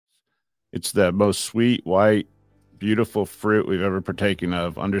It's the most sweet, white, beautiful fruit we've ever partaken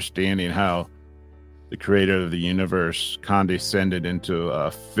of, understanding how the creator of the universe condescended into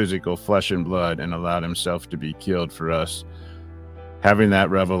physical flesh and blood and allowed himself to be killed for us. Having that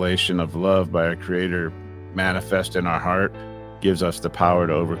revelation of love by our creator manifest in our heart gives us the power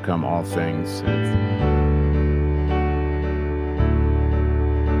to overcome all things.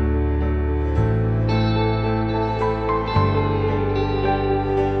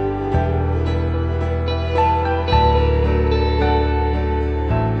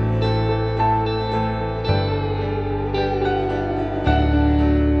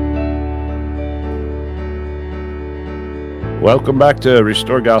 Welcome back to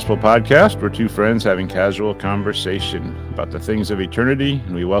Restore Gospel Podcast. We're two friends having casual conversation about the things of eternity,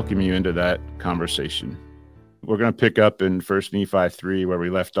 and we welcome you into that conversation. We're going to pick up in 1 Nephi 3 where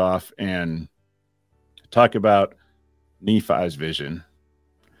we left off and talk about Nephi's vision.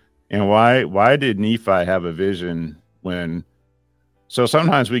 And why did Nephi have a vision when... So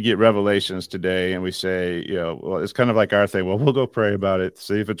sometimes we get revelations today and we say, well, it's kind of like our thing. Well, we'll go pray about it,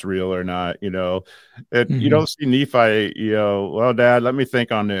 see if it's real or not, You don't see Nephi, well, Dad, let me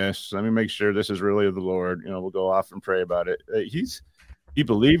think on this. Let me make sure this is really of the Lord. We'll go off and pray about it. He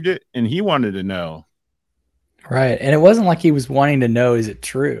believed it and he wanted to know. Right. And it wasn't like he was wanting to know, is it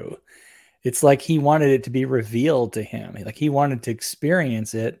true? It's like he wanted it to be revealed to him. Like he wanted to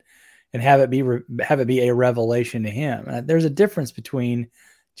experience it and have it be a revelation to him. And there's a difference between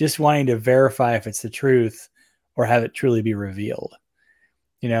just wanting to verify if it's the truth or have it truly be revealed.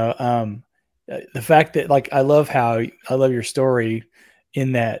 The fact that, like, I love your story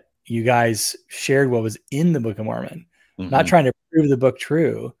in that you guys shared what was in the Book of Mormon, not trying to prove the book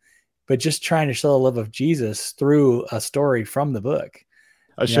true, but just trying to show the love of Jesus through a story from the book.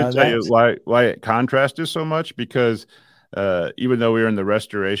 I should tell you why it contrasted so much, because even though we were in the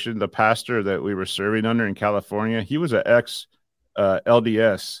Restoration, the pastor that we were serving under in California, he was an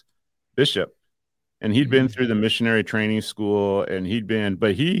ex-LDS bishop, and he'd been through the missionary training school, and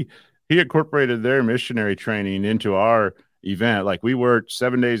he incorporated their missionary training into our event. Like, we worked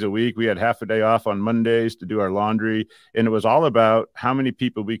 7 days a week. We had half a day off on Mondays to do our laundry, and it was all about how many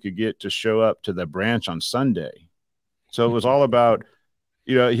people we could get to show up to the branch on Sunday. So it was all about,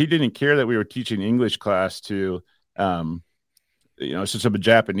 he didn't care that we were teaching English class to since I'm a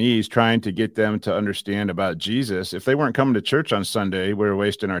Japanese, trying to get them to understand about Jesus. If they weren't coming to church on Sunday, we were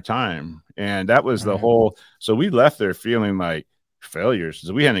wasting our time. And that was the whole. So we left there feeling like failures,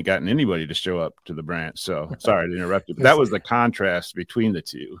 because we hadn't gotten anybody to show up to the branch. So sorry to interrupt you, but that was the contrast between the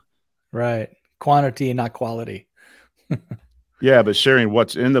two. Right. Quantity and not quality. Yeah, but sharing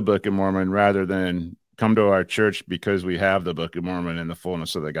what's in the Book of Mormon rather than come to our church because we have the Book of Mormon in the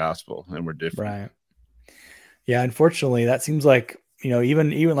fullness of the gospel and we're different. Right. Yeah, unfortunately, that seems like,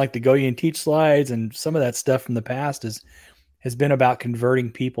 even like the Go Ye and Teach slides and some of that stuff from the past has been about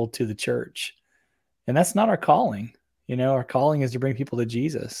converting people to the church. And that's not our calling. Our calling is to bring people to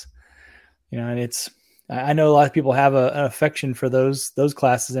Jesus. And I know a lot of people have an affection for those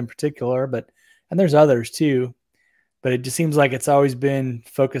classes in particular, and there's others too. But it just seems like it's always been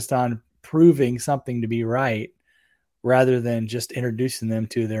focused on proving something to be right rather than just introducing them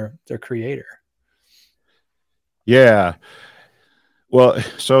to their creator. Yeah. Well,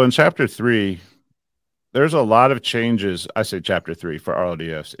 so in chapter 3, there's a lot of changes. I say chapter 3 for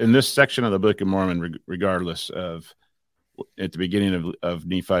RLDS in this section of the Book of Mormon, regardless of at the beginning of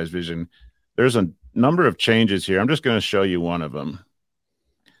Nephi's vision. There's a number of changes here. I'm just going to show you one of them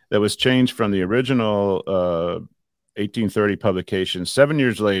that was changed from the original 1830 publication. 7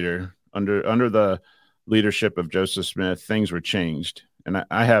 years later, under the leadership of Joseph Smith, things were changed. And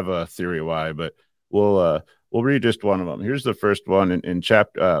I have a theory why, but we'll read just one of them. Here's the first one in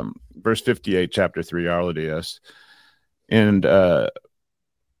chapter verse 58, chapter 3, RLDS. And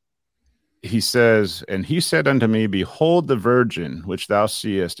he says, "And he said unto me, Behold, the virgin which thou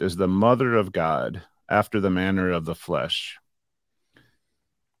seest is the mother of God, after the manner of the flesh."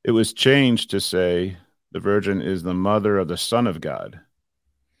 It was changed to say the virgin is the mother of the Son of God.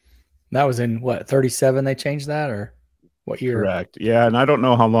 That was in what, 37 they changed that, or what year? Correct. Yeah, and I don't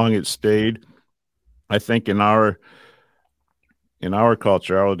know how long it stayed. I think in our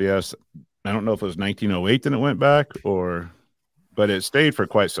culture, RLDS, I don't know if it was 1908 then it went back, but it stayed for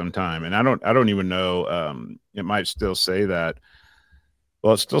quite some time. And I don't even know. It might still say that.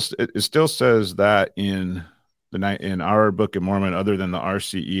 Well, it still says that in our Book of Mormon, other than the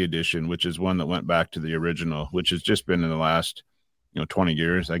RCE edition, which is one that went back to the original, which has just been in the last 20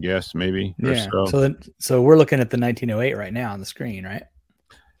 years, I guess, maybe. Yeah. So we're looking at the 1908 right now on the screen, right?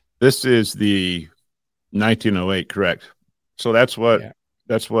 This is the 1908, correct. So that's what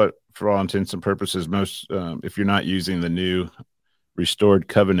That's what, for all intents and purposes, most if you're not using the new restored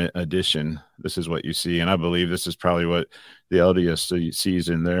covenant edition, this is what you see. And I believe this is probably what the LDS sees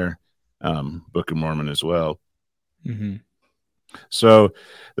in their Book of Mormon as well. Mm-hmm. So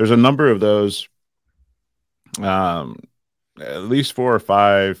there's a number of those, at least 4 or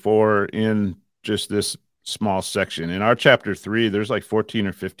 5, 4 in just this small section. In our chapter 3, there's like 14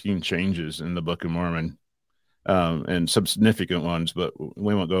 or 15 changes in the Book of Mormon, and some significant ones, but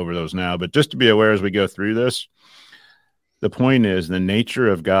we won't go over those now. But just to be aware as we go through this, the point is the nature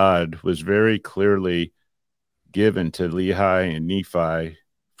of God was very clearly given to Lehi and Nephi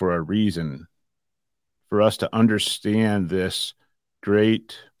for a reason, for us to understand this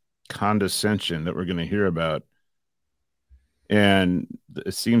great condescension that we're going to hear about. And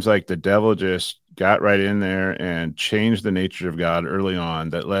it seems like the devil just got right in there and changed the nature of God early on,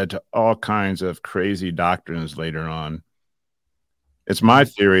 that led to all kinds of crazy doctrines later on. It's my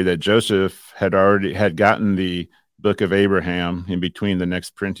theory that Joseph had gotten the Book of Abraham in between the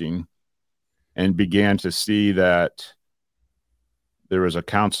next printing and began to see that there was a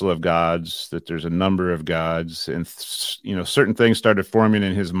council of gods, that there's a number of gods, and certain things started forming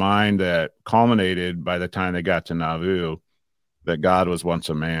in his mind that culminated by the time they got to Nauvoo, that God was once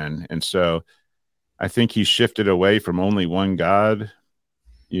a man. And so I think he shifted away from only one God,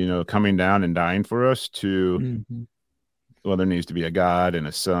 coming down and dying for us, to well, there needs to be a God and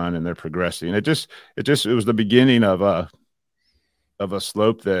a son, and they're progressing. It was the beginning of a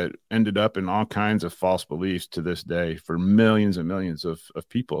slope that ended up in all kinds of false beliefs to this day for millions and millions of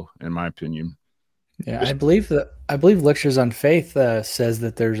people, in my opinion. Yeah, I believe Lectures on Faith says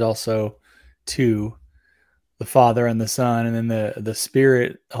that there's also two, the Father and the Son, and then the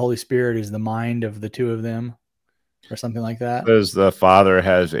Spirit, the Holy Spirit, is the mind of the two of them, or something like that. Because the Father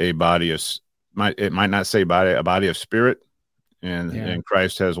has a body of, it might not say body, a body of spirit, and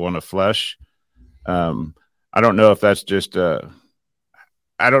Christ has one of flesh. I don't know if that's just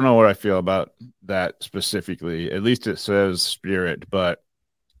I don't know what I feel about that specifically. At least it says spirit, but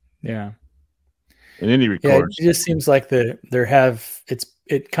yeah. In any record, it just seems like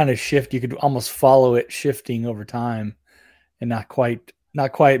it kind of shift. You could almost follow it shifting over time, and not quite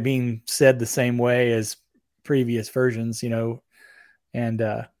being said the same way as previous versions, and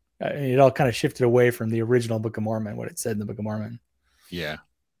it all kind of shifted away from the original Book of Mormon, what it said in the Book of Mormon. Yeah.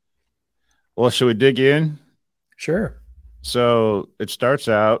 Well, should we dig in? Sure. So it starts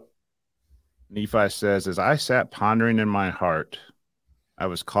out, Nephi says, as I sat pondering in my heart, I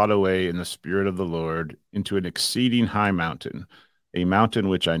was caught away in the spirit of the Lord into an exceeding high mountain, a mountain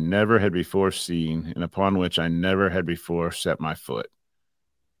which I never had before seen, and upon which I never had before set my foot.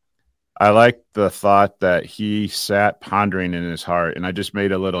 I like the thought that he sat pondering in his heart. And I just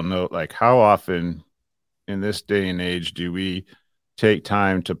made a little note, like, how often in this day and age do we take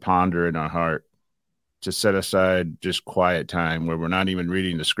time to ponder in our heart, to set aside just quiet time where we're not even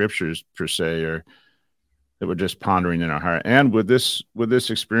reading the scriptures per se, or that we're just pondering in our heart? And would this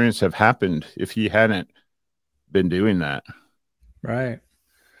experience have happened if he hadn't been doing that? Right.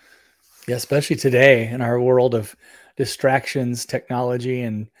 Yeah, especially today in our world of distractions, technology,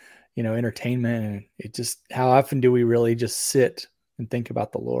 and entertainment, and it just, how often do we really just sit and think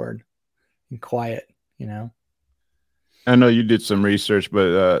about the Lord in quiet? I know you did some research,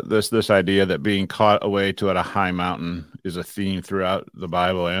 but this idea that being caught away to at a high mountain is a theme throughout the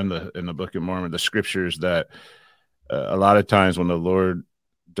Bible and in the Book of Mormon, the scriptures, that a lot of times when the Lord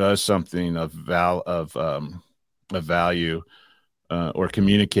does something of value or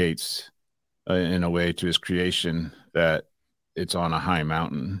communicates in a way to his creation, that it's on a high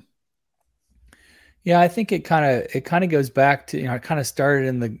mountain. Yeah, I think it kind of goes back to, it kind of started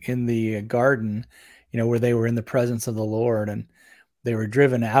in the garden, where they were in the presence of the Lord, and they were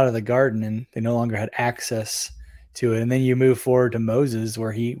driven out of the garden and they no longer had access to it. And then you move forward to Moses,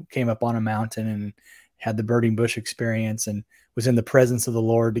 where he came up on a mountain and had the burning bush experience and was in the presence of the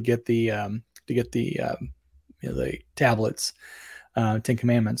Lord to get the tablets, 10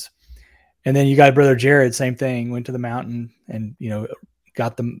 Commandments. And then you got Brother Jared, same thing, went to the mountain and,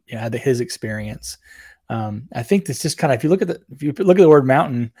 got them, had his experience. I think this just kind of, if you look at the word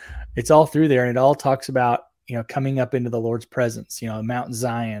mountain, it's all through there, and it all talks about, coming up into the Lord's presence, Mount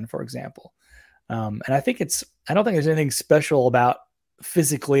Zion, for example. And I don't think there's anything special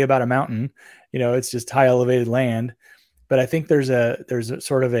physically about a mountain, it's just high elevated land. But I think there's a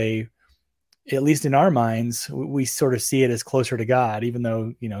sort of at least in our minds, we sort of see it as closer to God, even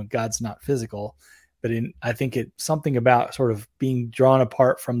though, God's not physical. But I think it's something about sort of being drawn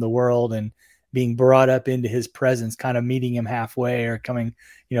apart from the world and being brought up into his presence, kind of meeting him halfway, or coming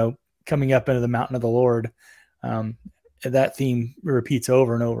up into the mountain of the Lord. that theme repeats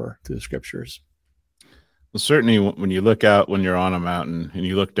over and over through the scriptures. Well, certainly when you look out, when you're on a mountain and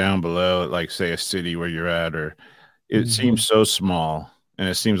you look down below, like say a city where you're at, or it seems so small and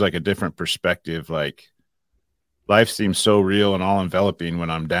it seems like a different perspective. Like life seems so real and all enveloping when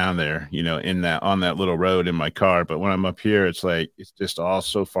I'm down there, on that little road in my car. But when I'm up here, it's like, it's just all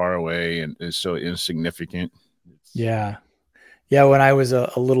so far away and it's so insignificant. Yeah. Yeah. When I was a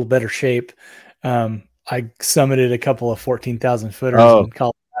little better shape, I summited a couple of 14,000 footers in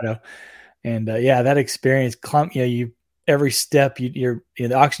Colorado. And that experience, every step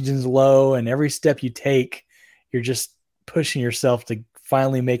the oxygen's low, and every step you take, you're just pushing yourself to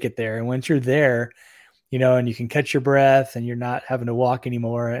finally make it there. And once you're there, and you can catch your breath and you're not having to walk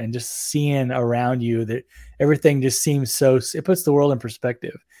anymore, and just seeing around you that everything just seems it puts the world in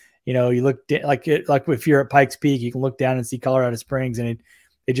perspective. You look like if you're at Pikes Peak, you can look down and see Colorado Springs, and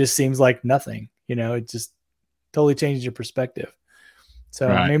it just seems like nothing. It just totally changes your perspective. So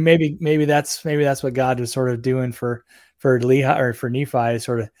right. maybe that's what God was sort of doing for Lehi, or for Nephi,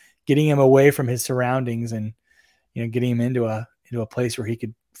 sort of getting him away from his surroundings and getting him into a place where he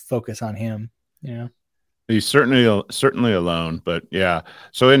could focus on him. He's certainly alone, but yeah.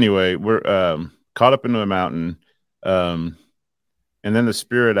 So anyway, we're caught up into a mountain, and then the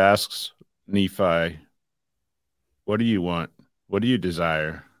Spirit asks Nephi, "What do you want? What do you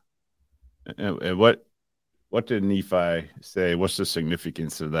desire?" And what did Nephi say? What's the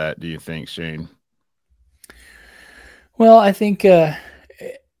significance of that, do you think, Shane? Well, I think, I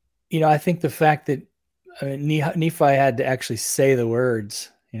think the fact that Nephi had to actually say the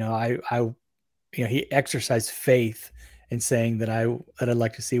words, he exercised faith in saying that I'd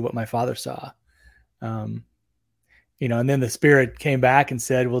like to see what my father saw. And then the Spirit came back and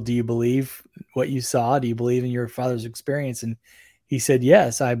said, well, do you believe what you saw? Do you believe in your father's experience? And he said,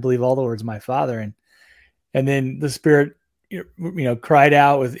 yes, I believe all the words of my father. And then the Spirit, cried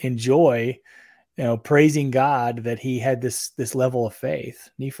out in joy, praising God that he had this level of faith.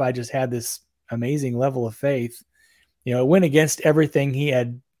 Nephi just had this amazing level of faith. It went against everything he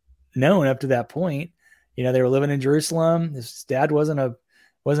had known up to that point. They were living in Jerusalem. His dad wasn't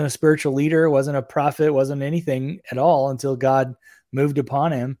a spiritual leader, wasn't a prophet, wasn't anything at all until God moved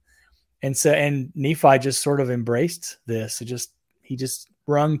upon him. And Nephi just sort of embraced this. He just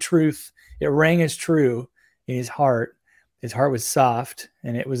rung truth. It rang as true in his heart. His heart was soft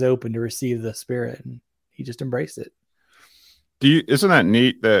and it was open to receive the Spirit, and he just embraced it. Isn't that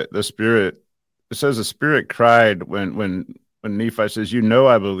neat that it says the Spirit cried when Nephi says,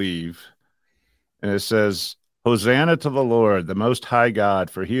 I believe. And it says, Hosanna to the Lord, the most high God,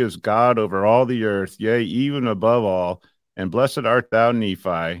 for he is God over all the earth, yea, even above all. And blessed art thou,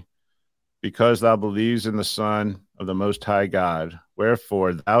 Nephi, because thou believes in the Son of the most high God.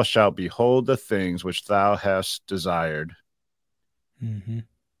 Wherefore thou shalt behold the things which thou hast desired. Mm-hmm.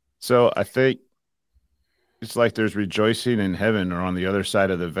 So I think it's like there's rejoicing in heaven, or on the other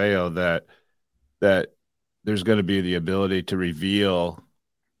side of the veil, that there's going to be the ability to reveal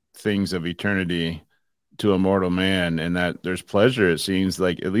things of eternity to a mortal man, and that there's pleasure. It seems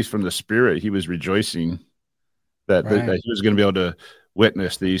like, at least from the Spirit, he was rejoicing that he was going to be able to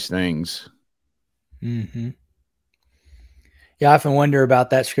witness these things. Mm-hmm. Yeah, I often wonder about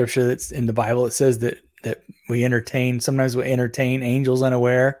that scripture that's in the Bible. It says that sometimes we entertain angels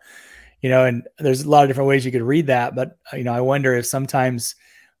unaware, and there's a lot of different ways you could read that. But, I wonder if sometimes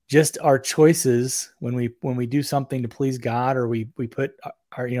just our choices, when we do something to please God, or we put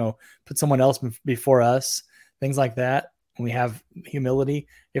put someone else before us, things like that, when we have humility,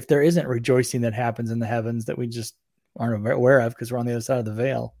 if there isn't rejoicing that happens in the heavens that we just aren't aware of because we're on the other side of the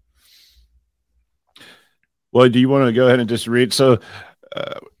veil. Well, do you want to go ahead and just read? So,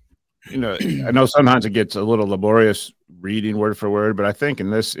 I know sometimes it gets a little laborious reading word for word, but I think in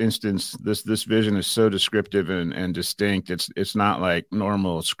this instance, this vision is so descriptive and distinct. It's not like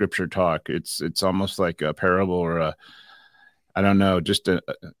normal scripture talk. It's almost like a parable, or I don't know.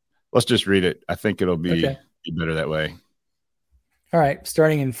 Let's just read it. I think it'll be better that way. All right.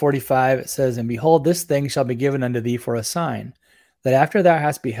 Starting in 45, it says, And behold, this thing shall be given unto thee for a sign, that after thou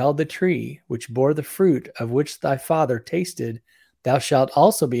hast beheld the tree which bore the fruit of which thy father tasted, thou shalt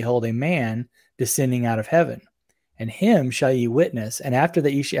also behold a man descending out of heaven, and him shall ye witness. And after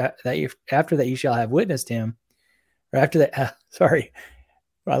that ye shall have witnessed him, or after that, sorry,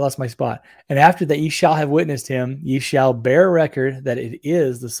 I lost my spot. And after that ye shall have witnessed him, ye shall bear record that it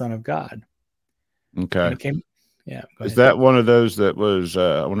is the Son of God. Okay. Yeah. Is that one of those that was?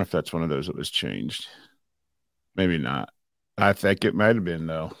 I wonder if that's one of those that was changed. Maybe not. I think it might have been,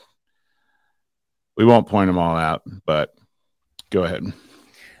 though. We won't point them all out, but go ahead.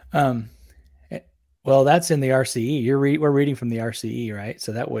 Well, that's in the RCE. We're reading from the RCE, right?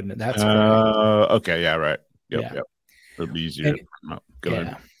 So that's correct. Okay, yeah, right. Yep, Yeah. yep. It'll be easier. And Go ahead.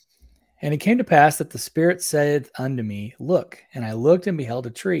 yeah. And it came to pass that the Spirit said unto me, Look, and I looked and beheld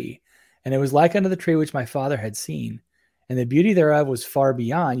a tree, and it was like unto the tree which my father had seen. And the beauty thereof was far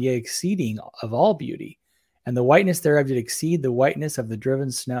beyond, yea, exceeding of all beauty. And the whiteness thereof did exceed the whiteness of the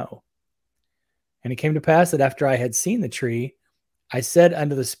driven snow. And it came to pass that after I had seen the tree, I said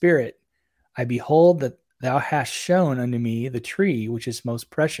unto the Spirit, I behold that thou hast shown unto me the tree which is most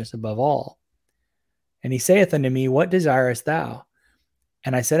precious above all. And he saith unto me, What desirest thou?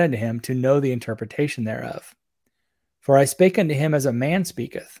 And I said unto him, To know the interpretation thereof. For I spake unto him as a man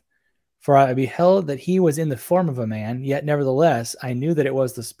speaketh. For I beheld that he was in the form of a man, yet nevertheless I knew that it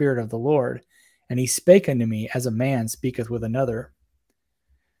was the Spirit of the Lord. And he spake unto me as a man speaketh with another.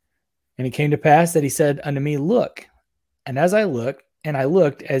 And it came to pass that he said unto me, Look. And as I looked, and I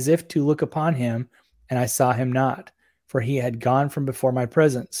looked as if to look upon him, and I saw him not, for he had gone from before my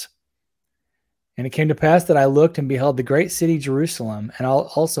presence. And it came to pass that I looked and beheld the great city Jerusalem, and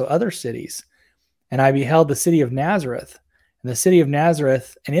also other cities. And I beheld the city of Nazareth. And the city of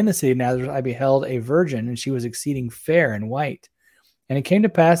Nazareth, and in the city of Nazareth I beheld a virgin, and she was exceeding fair and white. And it came to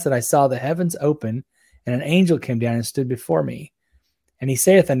pass that I saw the heavens open, and an angel came down and stood before me. And he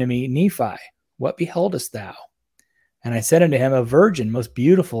saith unto me, Nephi, what beholdest thou? And I said unto him, A virgin, most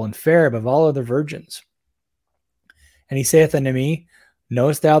beautiful and fair above all other virgins. And he saith unto me,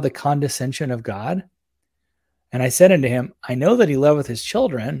 Knowest thou the condescension of God? And I said unto him, I know that he loveth his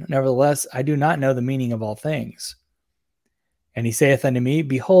children, nevertheless I do not know the meaning of all things. And he saith unto me,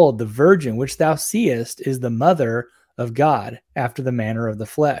 Behold, the virgin which thou seest is the mother of God, after the manner of the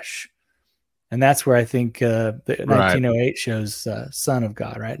flesh. And that's where I think the 1908 shows Son of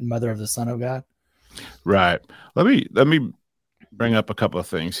God, right? Mother of the Son of God. Right. Let me bring up a couple of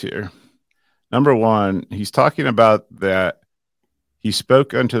things here. Number one, he's talking about that he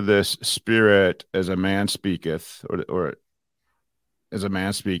spoke unto this spirit as a man speaketh, or as a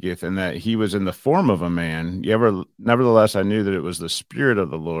man speaketh, and that he was in the form of a man. Nevertheless, I knew that it was the Spirit of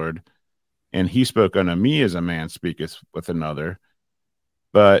the Lord, and he spoke unto me as a man speaketh with another.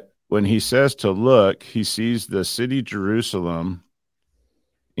 But when he says to look, he sees the city Jerusalem,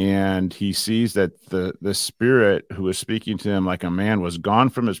 and he sees that the Spirit who was speaking to him like a man was gone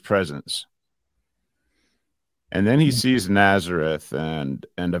from his presence. And then he sees Nazareth and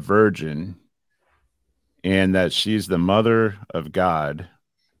a virgin, and that she's the mother of God.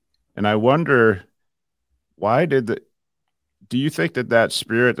 And I wonder, do you think that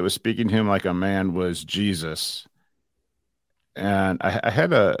spirit that was speaking to him like a man was Jesus? And I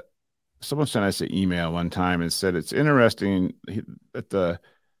had someone sent us an email one time and said it's interesting that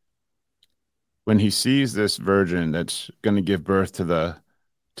when he sees this virgin that's going to give birth to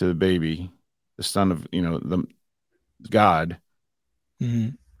the baby, the son of the God,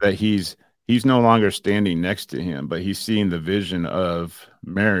 that he's no longer standing next to him, but he's seeing the vision of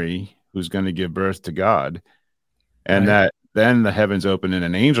Mary, who's going to give birth to God, and that then the heavens open and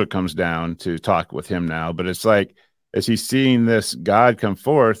an angel comes down to talk with him now. But it's like, as he's seeing this God come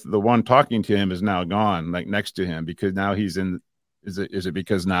forth, the one talking to him is now gone, like next to him, because now he's in. Is it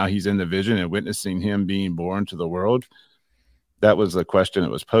because now he's in the vision and witnessing him being born to the world? That was the question that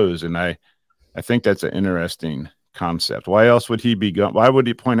was posed, and I think that's an interesting concept. Why else would he be gone? Why would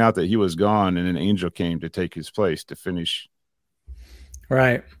he point out that he was gone and an angel came to take his place to finish?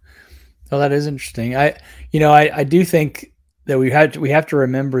 Right. Well, that is interesting. I do think that we have to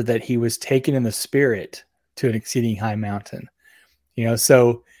remember that he was taken in the spirit to an exceeding high mountain.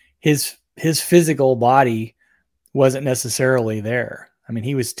 So his physical body wasn't necessarily there. I mean,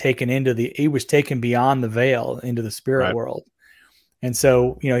 he was taken beyond the veil into the spirit world. And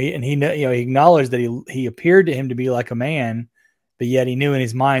so, he acknowledged that he appeared to him to be like a man, but yet he knew in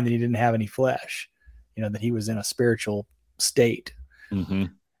his mind that he didn't have any flesh, that he was in a spiritual state.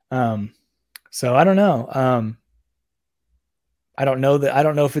 Mm-hmm. So I don't know. I don't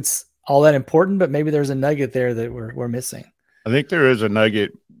know if it's all that important, but maybe there's a nugget there that we're missing. I think there is a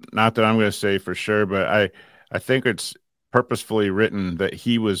nugget, not that I'm going to say for sure, but I think it's purposefully written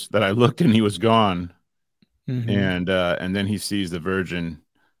that I looked and he was gone. Mm-hmm. And then he sees the virgin,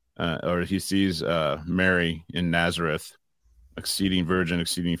 or he sees Mary in Nazareth, exceeding virgin,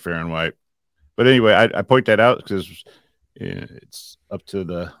 exceeding fair and white. But anyway, I point that out because it's up to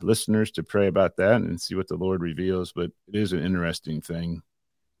the listeners to pray about that and see what the Lord reveals. But it is an interesting thing.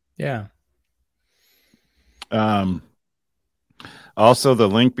 Yeah. Also, the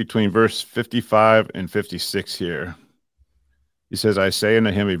link between verse 55 and 56 here. He says, I say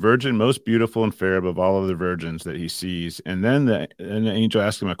unto him, a virgin most beautiful and fair above all other virgins that he sees. And then the angel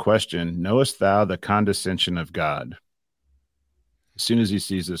asks him a question, knowest thou the condescension of God? As soon as he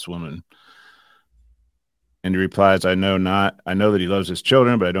sees this woman. And he replies, I know not. I know that he loves his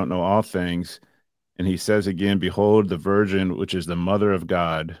children, but I don't know all things. And he says again, behold, the virgin, which is the mother of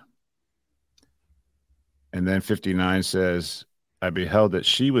God. And then 59 says, I beheld that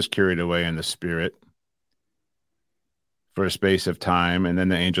she was carried away in the spirit for a space of time. And then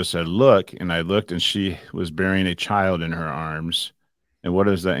the angel said, look, and I looked, and she was bearing a child in her arms. And what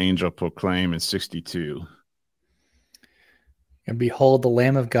does the angel proclaim in 62? And behold, the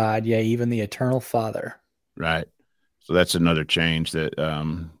Lamb of God, yea, even the eternal Father. Right. So that's another change that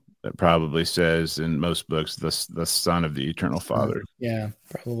that probably says in most books, the Son of the Eternal Father. Yeah,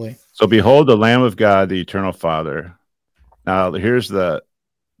 probably. So behold, the Lamb of God, the Eternal Father. Now here's the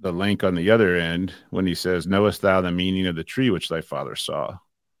link on the other end when he says, knowest thou the meaning of the tree which thy father saw?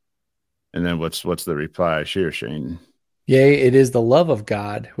 And then what's the reply? Share, Shane. Yea, it is the love of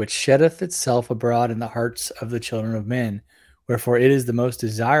God which sheddeth itself abroad in the hearts of the children of men, wherefore it is the most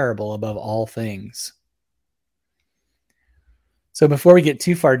desirable above all things. So before we get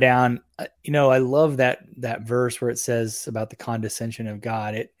too far down, I love that verse where it says about the condescension of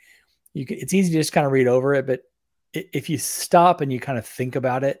God. It's easy to just kind of read over it, but if you stop and you kind of think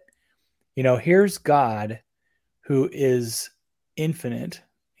about it, here's God who is infinite.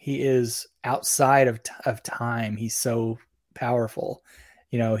 He is outside of time. He's so powerful.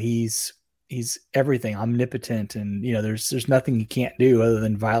 He's everything, omnipotent, and there's nothing he can't do other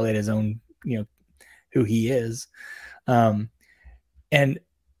than violate his own, who he is. And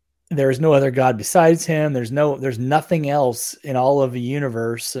there is no other God besides him. There's nothing else in all of the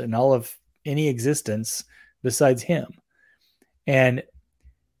universe and all of any existence besides him. And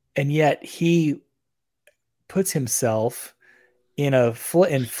yet he puts himself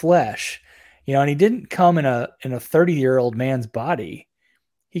in flesh, and he didn't come in a 30-year-old man's body.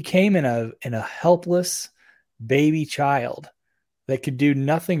 He came in a helpless baby child that could do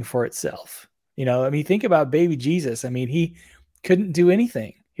nothing for itself. Think about baby Jesus. He couldn't do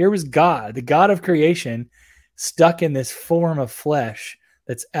anything. Here was God, the God of creation, stuck in this form of flesh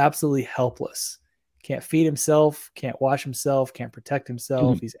that's absolutely helpless. Can't feed himself, can't wash himself, can't protect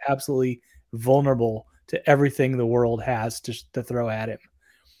himself. He's absolutely vulnerable to everything the world has to throw at him.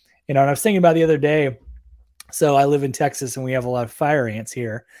 And I was thinking about the other day, so I live in Texas and we have a lot of fire ants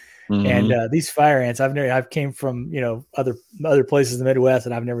here. Mm-hmm. And these fire ants, I've came from, other places in the Midwest,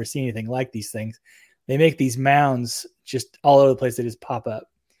 and I've never seen anything like these things. They make these mounds just all over the place. They just pop up.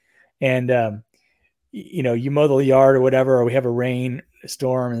 And, you mow the yard or whatever, or we have a rain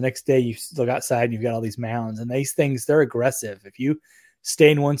storm, and the next day you look outside and you've got all these mounds. And these things, they're aggressive. If you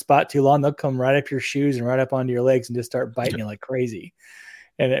stay in one spot too long, they'll come right up your shoes and right up onto your legs and just start biting you like crazy.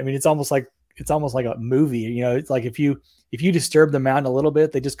 And it's almost like a movie. It's like if you disturb the mound a little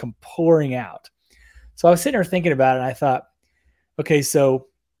bit, they just come pouring out. So I was sitting there thinking about it, and I thought, okay, so,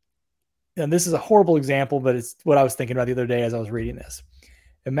 and this is a horrible example, but it's what I was thinking about the other day as I was reading this.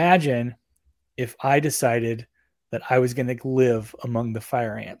 Imagine if I decided that I was going to live among the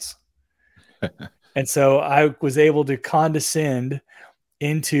fire ants. And so I was able to condescend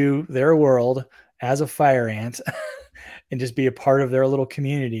into their world as a fire ant and just be a part of their little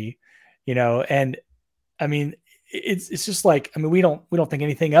community, and it's just like, we don't think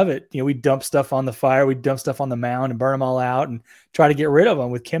anything of it. We dump stuff on the fire, we dump stuff on the mound and burn them all out and try to get rid of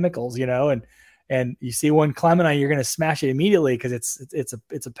them with chemicals, and you see one climbing on you, you're going to smash it immediately because it's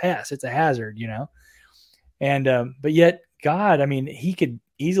a pest, it's a hazard, and but yet God, he could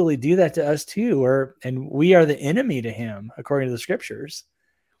easily do that to us too, and we are the enemy to him according to the scriptures,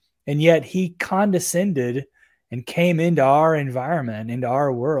 and yet he condescended and came into our environment, into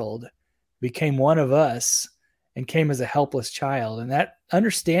our world, became one of us, and came as a helpless child. And that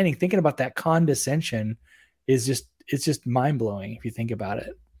understanding, thinking about that condescension, it's just mind blowing if you think about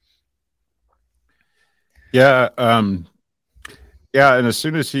it. Yeah. Yeah. And as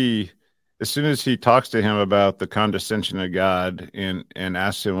soon as he talks to him about the condescension of God and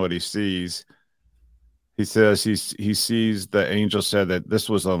asks him what he sees, he says he sees the angel said that this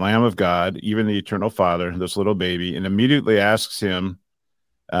was the Lamb of God, even the Eternal Father, this little baby, and immediately asks him,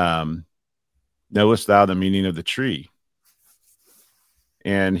 knowest thou the meaning of the tree?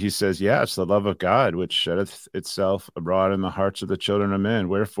 And he says, yeah, it's the love of God, which sheddeth itself abroad in the hearts of the children of men.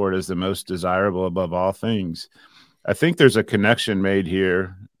 Wherefore it is the most desirable above all things. I think there's a connection made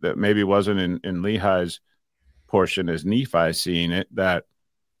here that maybe wasn't in Lehi's portion as Nephi seeing it, that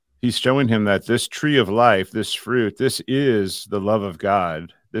he's showing him that this tree of life, this fruit, this is the love of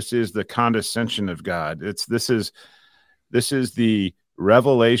God. This is the condescension of God. This is This is the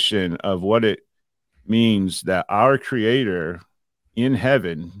revelation of what it means that our Creator in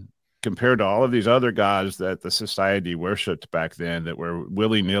heaven, compared to all of these other gods that the society worshipped back then, that were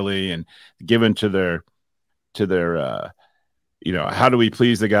willy-nilly and given to their how do we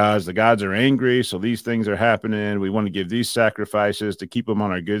please the gods? The gods are angry, so these things are happening. We want to give these sacrifices to keep them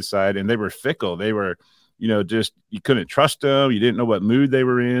on our good side. And they were fickle. They were, just, you couldn't trust them. You didn't know what mood they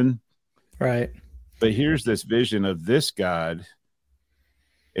were in. Right. But here's this vision of this God,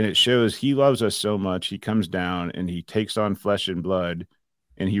 and it shows he loves us so much. He comes down and he takes on flesh and blood,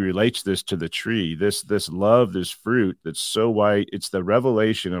 and he relates this to the tree. This love, this fruit that's so white, it's the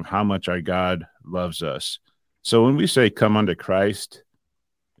revelation of how much our God loves us. So when we say come unto Christ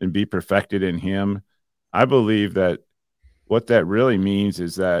and be perfected in him, I believe that what that really means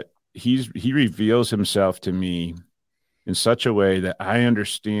is that he reveals himself to me in such a way that I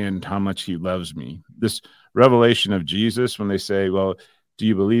understand how much he loves me. This revelation of Jesus, when they say, well, do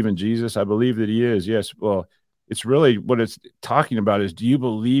you believe in Jesus? I believe that he is. Yes. Well, it's really what it's talking about is, do you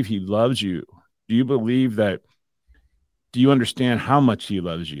believe he loves you? Do you believe that? Do you understand how much he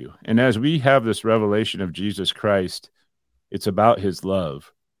loves you? And as we have this revelation of Jesus Christ, it's about his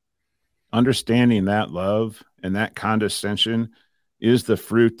love. Understanding that love and that condescension is the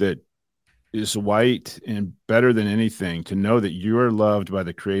fruit that is white and better than anything, to know that you are loved by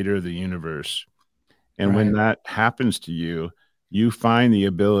the creator of the universe. And when that happens to you, you find the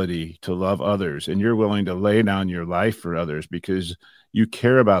ability to love others, and you're willing to lay down your life for others because you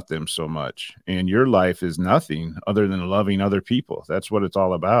care about them so much, and your life is nothing other than loving other people. That's what it's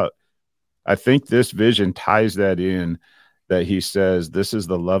all about. I think this vision ties that in, that he says, this is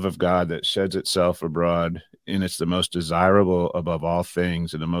the love of God that sheds itself abroad, and it's the most desirable above all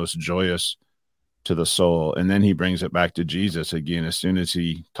things and the most joyous to the soul. And then he brings it back to Jesus again as soon as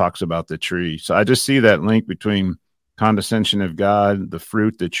he talks about the tree. So I just see that link between condescension of God, the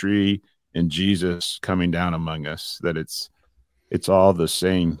fruit, the tree, and Jesus coming down among us, that it's all the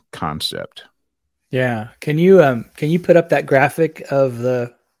same concept. Yeah. Can you put up that graphic of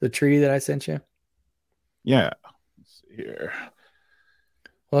the tree that I sent you? Yeah. Let's see here.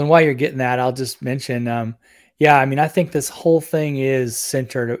 Well, and while you're getting that, I'll just mention, I think this whole thing is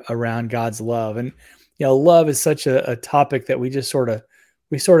centered around God's love. And, love is such a topic that we just sort of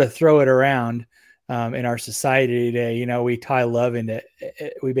throw it around in our society today. We tie love into,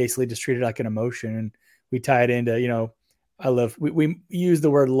 we basically just treat it like an emotion, and we tie it into, I love, we use the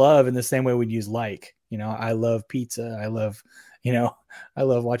word love in the same way we'd use like, I love pizza. I love, I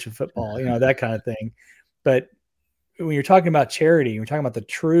love watching football, that kind of thing. But when you're talking about charity, you're talking about the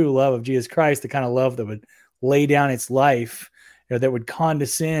true love of Jesus Christ, the kind of love that would lay down its life, that would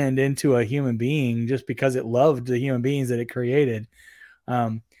condescend into a human being just because it loved the human beings that it created.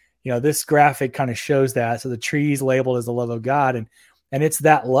 This graphic kind of shows that. So the tree is labeled as the love of God, and it's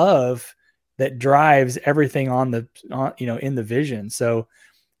that love that drives everything in the vision. So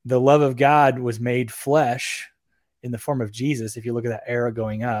the love of God was made flesh in the form of Jesus. If you look at that arrow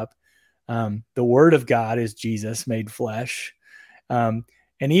going up, the word of God is Jesus made flesh. And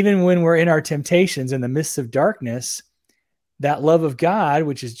even when we're in our temptations in the midst of darkness, that love of God,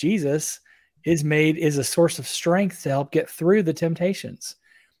 which is Jesus, is a source of strength to help get through the temptations.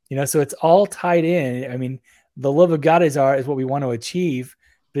 So it's all tied in. I mean, the love of God is what we want to achieve,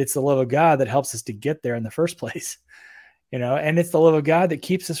 but it's the love of God that helps us to get there in the first place. And it's the love of God that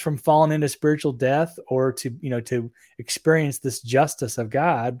keeps us from falling into spiritual death, or to experience this justice of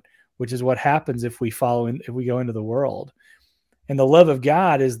God, which is what happens if we go into the world. And the love of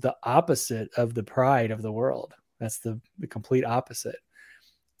God is the opposite of the pride of the world. That's the complete opposite.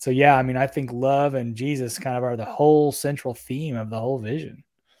 So, I think love and Jesus kind of are the whole central theme of the whole vision.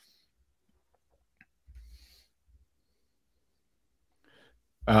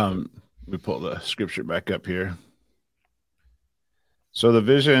 We pull the scripture back up here. So the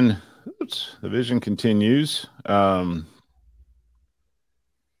vision continues.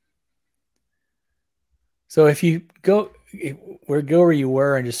 So if you go where you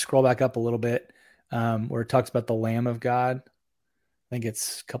were and just scroll back up a little bit, where it talks about the Lamb of God. I think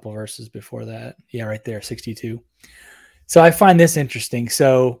it's a couple verses before that. Yeah, right there, 62. So I find this interesting.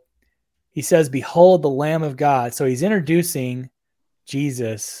 So he says, behold the Lamb of God. So he's introducing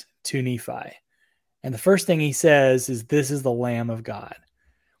Jesus to Nephi. And the first thing he says is, this is the Lamb of God.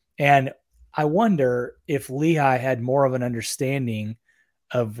 And I wonder if Lehi had more of an understanding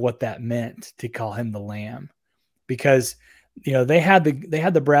of what that meant to call him the Lamb, because they had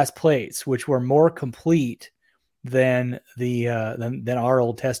the brass plates, which were more complete than our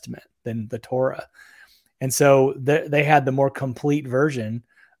Old Testament, than the Torah. And so they had the more complete version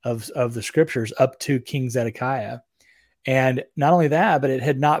of the scriptures up to King Zedekiah. And not only that, but it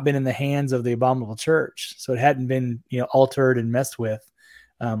had not been in the hands of the abominable church. So it hadn't been, altered and messed with,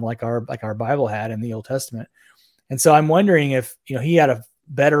 like our Bible had in the Old Testament. And so I'm wondering if, he had a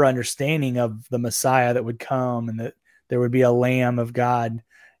better understanding of the Messiah that would come, and that there would be a Lamb of God,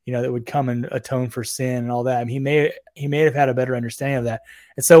 that would come and atone for sin and all that. I mean, he may have had a better understanding of that.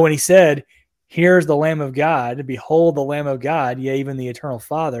 And so when he said, "Here's the Lamb of God, behold the Lamb of God, yea, even the eternal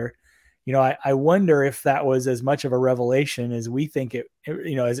Father," I wonder if that was as much of a revelation as we think it,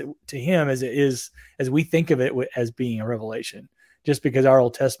 as it to him as it is, as we think of it as being a revelation, just because our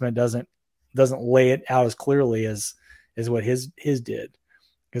Old Testament doesn't lay it out as clearly as what his did,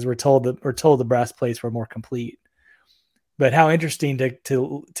 because we're told the brass plates were more complete. But how interesting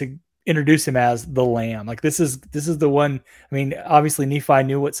to introduce him as the Lamb. Like this is the one. I mean, obviously Nephi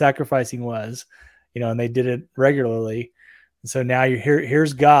knew what sacrificing was, and they did it regularly. And so now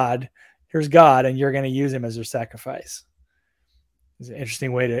here's God, and you're going to use him as your sacrifice. It's an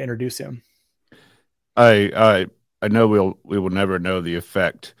interesting way to introduce him. I know we will never know the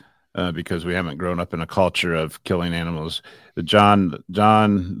effect because we haven't grown up in a culture of killing animals. John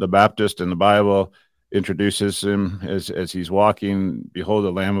the Baptist in the Bible introduces him as he's walking, "Behold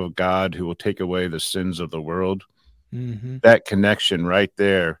the Lamb of God who will take away the sins of the world." Mm-hmm. That connection right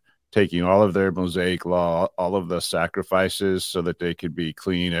there, taking all of their Mosaic law, all of the sacrifices so that they could be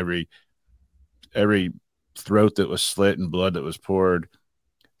clean, every throat that was slit and blood that was poured,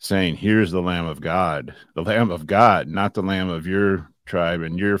 saying, "Here's the Lamb of God," not the lamb of your tribe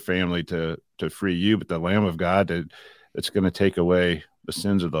and your family to free you, but the Lamb of God that's going to take away the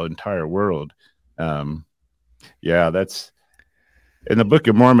sins of the entire world. That's in the Book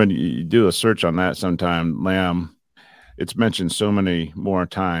of Mormon. You do a search on that sometime. Lamb, it's mentioned so many more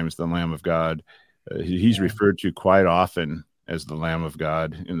times than Lamb of God. He's referred to quite often as the Lamb of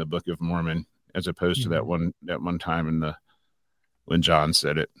God in the Book of Mormon, as opposed to that one time when John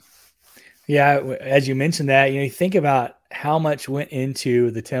said it. Yeah, as you mentioned that, you think about how much went into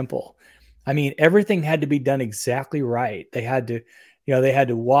the temple. I mean, everything had to be done exactly right. They had to, they had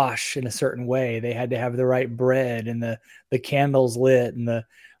to wash in a certain way. They had to have the right bread and the candles lit, and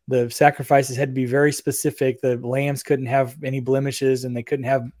the sacrifices had to be very specific. The lambs couldn't have any blemishes, and they could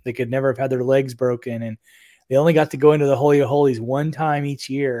never have had their legs broken. And they only got to go into the Holy of Holies one time each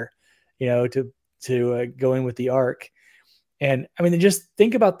year, to go in with the ark. And I mean, just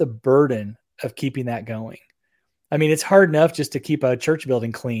think about the burden of keeping that going. I mean, it's hard enough just to keep a church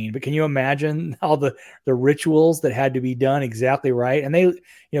building clean, but can you imagine all the rituals that had to be done exactly right? And they,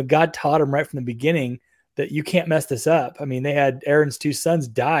 God taught them right from the beginning that you can't mess this up. I mean, they had Aaron's two sons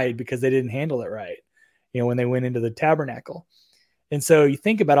died because they didn't handle it right, when they went into the tabernacle. And so you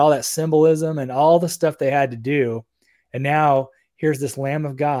think about all that symbolism and all the stuff they had to do. And now here's this Lamb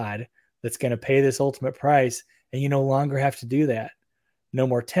of God that's going to pay this ultimate price. And you no longer have to do that. No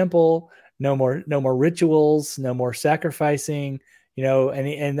more temple, no more rituals, no more sacrificing,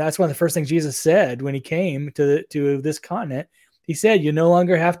 and that's one of the first things Jesus said when he came to this continent. He said, "You no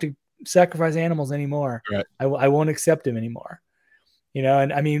longer have to sacrifice animals anymore. Right. I won't accept him anymore."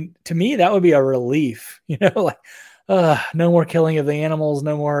 And I mean, to me, that would be a relief, like, no more killing of the animals,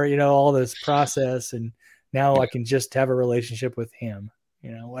 no more, all this process. And now I can just have a relationship with him.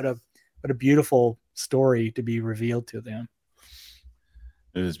 What a beautiful story to be revealed to them.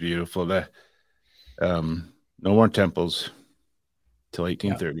 It is beautiful. That no more temples till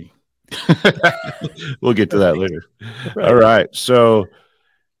 1830. Yeah. We'll get to that later. Right. All right. So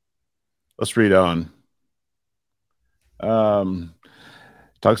let's read on.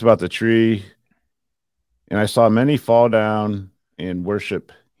 Talks about the tree. "And I saw many fall down and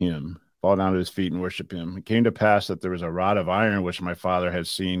worship him, fall down at his feet and worship him. It came to pass that there was a rod of iron, which my father had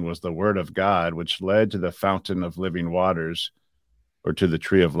seen was the word of God, which led to the fountain of living waters, or to the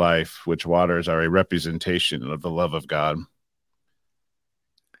tree of life, which waters are a representation of the love of God."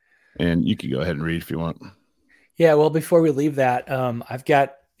 And you can go ahead and read if you want. Yeah, well, before we leave that, I've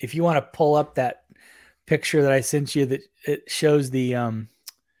got, if you want to pull up that picture that I sent you, that it shows it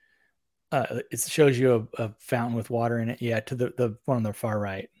shows you a fountain with water in it. Yeah, to the one on the far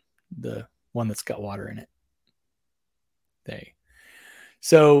right, the one that's got water in it.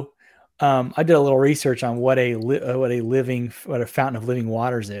 So I did a little research on what a fountain of living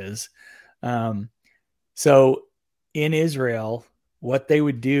waters is. So in Israel, what they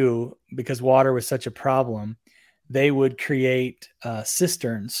would do, because water was such a problem, they would create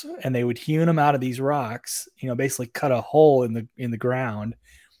cisterns, and they would hewn them out of these rocks, basically cut a hole in the ground,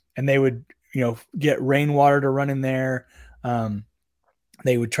 and they would, get rainwater to run in there.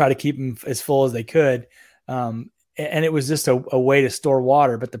 They would try to keep them as full as they could. And and it was just a way to store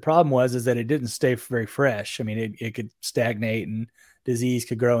water. But the problem is that it didn't stay very fresh. I mean, it could stagnate and disease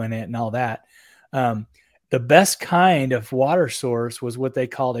could grow in it and all that. The best kind of water source was what they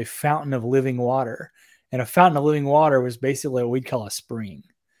called a fountain of living water. And a fountain of living water was basically what we'd call a spring.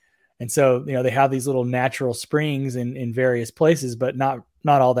 And so, they have these little natural springs in various places, but not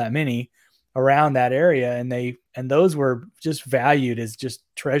all that many around that area. And those were just valued as just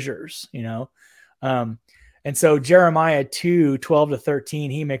treasures, And so Jeremiah 2:12-13,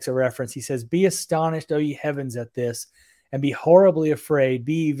 he makes a reference. He says, "Be astonished, O ye heavens, at this, and be horribly afraid.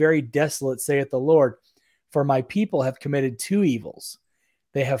 Be very desolate, saith the Lord. For my people have committed two evils.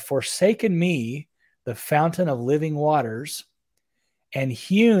 They have forsaken me, the fountain of living waters, and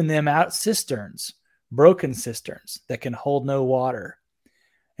hewn them out cisterns, broken cisterns that can hold no water."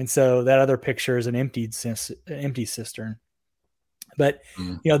 And so that other picture is an empty cistern. But,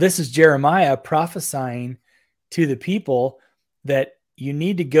 this is Jeremiah prophesying to the people that you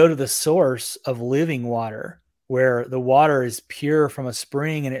need to go to the source of living water, where the water is pure from a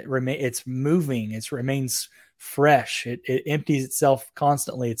spring and it's moving, it remains fresh. It empties itself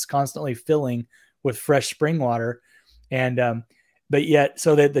constantly. It's constantly filling with fresh spring water. And, but yet,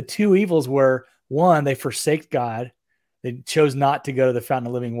 so that the two evils were, one, they forsake God. They chose not to go to the fountain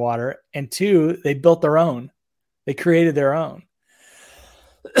of living water. And two, they built their own. They created their own.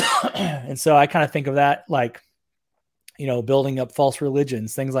 And so I kind of think of that like, building up false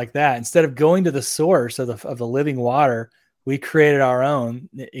religions, things like that. Instead of going to the source of the living water, we created our own,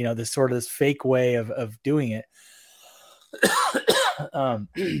 this fake way of doing it.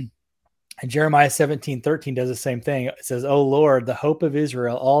 And Jeremiah 17:13 does the same thing. It says, "O Lord, the hope of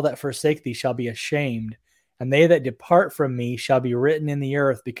Israel, all that forsake thee shall be ashamed, and they that depart from me shall be written in the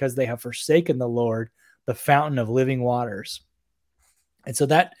earth, because they have forsaken the Lord, the fountain of living waters." And so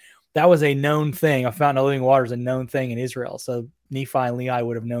that was a known thing. A fountain of living water is a known thing in Israel. So Nephi and Lehi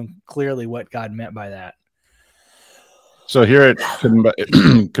would have known clearly what God meant by that. So here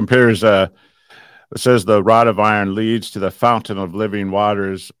it compares, it says the rod of iron leads to the fountain of living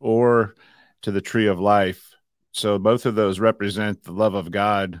waters, or to the tree of life. So both of those represent the love of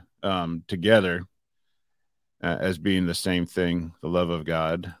God together as being the same thing, the love of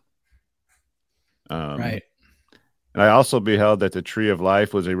God. Right. And I also beheld that the tree of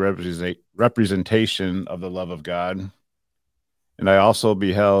life was a representation of the love of God. And I also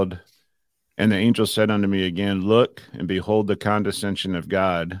beheld, and the angel said unto me again, "Look, and behold the condescension of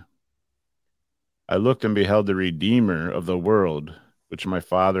God. I looked and beheld the Redeemer of the world, which my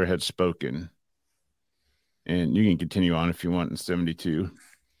Father had spoken." And you can continue on if you want in 72.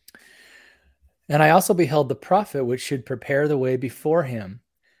 "And I also beheld the prophet which should prepare the way before him.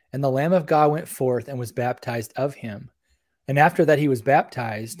 And the Lamb of God went forth and was baptized of him. And after that he was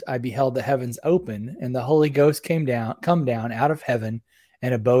baptized, I beheld the heavens open, and the Holy Ghost come down out of heaven,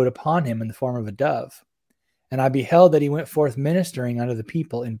 and abode upon him in the form of a dove. And I beheld that he went forth ministering unto the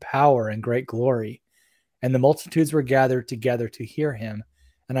people in power and great glory. And the multitudes were gathered together to hear him.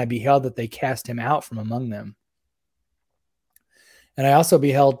 And I beheld that they cast him out from among them. And I also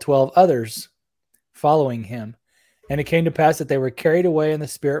beheld 12 others following him. And it came to pass that they were carried away in the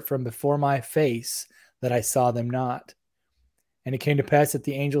spirit from before my face, that I saw them not. And it came to pass that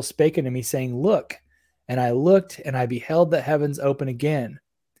the angel spake unto me, saying, Look. And I looked, and I beheld the heavens open again.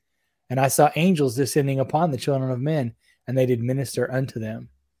 And I saw angels descending upon the children of men, and they did minister unto them.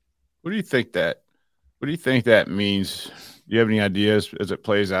 What do you think that means? Do you have any ideas as it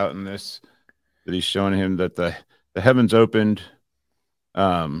plays out in this, that he's showing him that the heavens opened,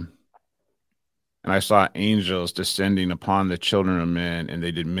 and I saw angels descending upon the children of men, and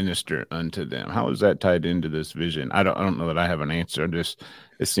they did minister unto them? How is that tied into this vision? I don't know that I have an answer.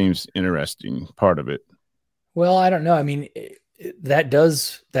 It seems interesting, part of it. Well, I don't know. I mean, that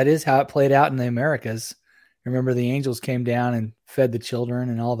is how it played out in the Americas. Remember, the angels came down and fed the children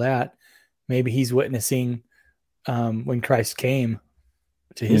and all that. Maybe he's witnessing when Christ came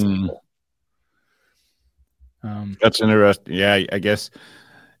to his people. That's interesting. Yeah, I guess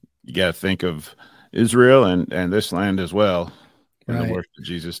you got to think of Israel and this land as well, and right. The work that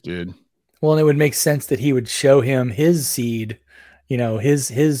Jesus did. Well, and it would make sense that he would show him his seed,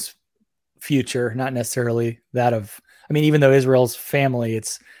 his future, not necessarily that of. I mean, even though Israel's family,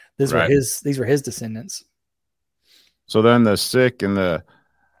 these were his descendants. So then the sick and the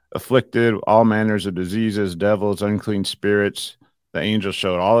afflicted, all manners of diseases, devils, unclean spirits, the angel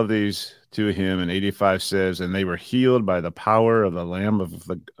showed all of these to him. And 85 says, and they were healed by the power of the Lamb of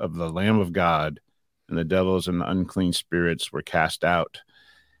the Lamb of God, and the devils and the unclean spirits were cast out.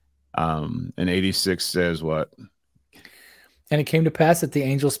 And 86 says what? And it came to pass that the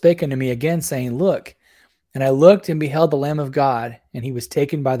angel spake unto me again, saying, Look, And I looked and beheld the Lamb of God, and he was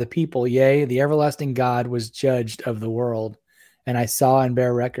taken by the people. Yea, the everlasting God was judged of the world. And I saw and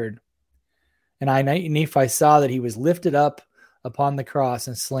bear record. And I, Nephi, saw that he was lifted up upon the cross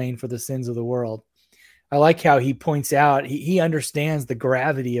and slain for the sins of the world. I like how he points out, he understands the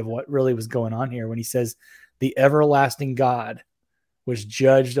gravity of what really was going on here when he says, the everlasting God was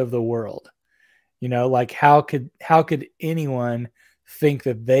judged of the world. You know, like how could anyone think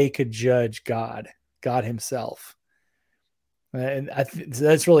that they could judge God himself? And so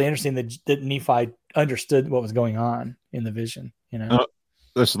that's really interesting that Nephi understood what was going on in the vision, you know.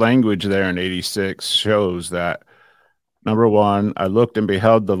 This language there in 86 shows that, number one, I looked and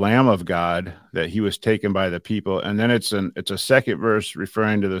beheld the Lamb of God, that he was taken by the people. And then it's a second verse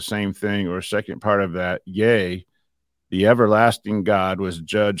referring to the same thing, or second part of that. Yea, the everlasting God was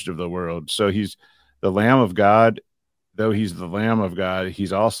judged of the world. So he's the Lamb of God. Though he's the Lamb of God,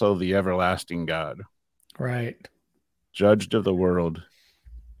 he's also the everlasting God. Right. Judged of the world.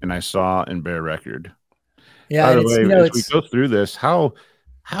 And I saw and bear record. Yeah. By the way, as we go through this, how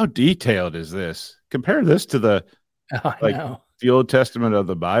detailed is this? Compare this to the Old Testament of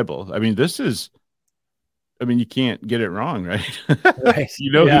the Bible. I mean, you can't get it wrong, right? Right.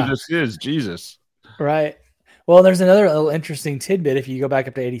 Who this is, Jesus. Right. Well, there's another little interesting tidbit. If you go back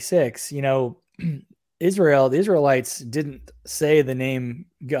up to 86, you know, the Israelites didn't say the name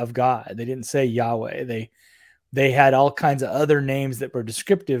of God. They didn't say Yahweh. They had all kinds of other names that were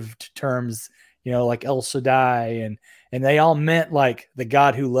descriptive terms, you know, like El Shaddai, and they all meant like the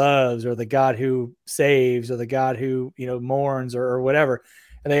God who loves, or the God who saves, or the God who, you know, mourns, or whatever.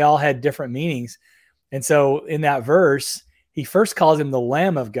 And they all had different meanings. And so in that verse, he first calls him the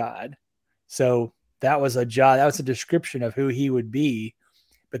Lamb of God. So that was a description of who he would be.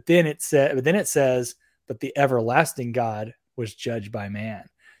 But then it says, but the everlasting God was judged by man.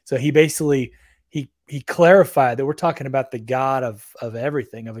 So he basically, he clarified that we're talking about the God of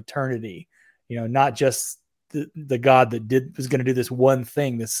everything, of eternity, you know, not just the God that was going to do this one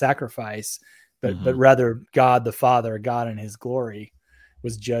thing, this sacrifice, but rather God the Father, God in his glory,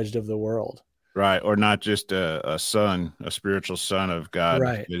 was judged of the world. Right. Or not just a son, a spiritual son of God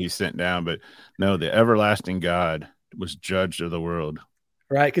that he sent down, but no, the everlasting God was judged of the world.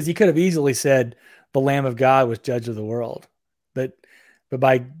 Right. Because he could have easily said the Lamb of God was judge of the world, but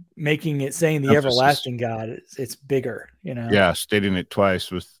by making it saying the everlasting God, it's bigger, you know? Yeah. Stating it twice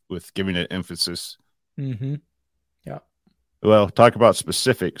with giving it emphasis. Mm-hmm. Yeah. Well, talk about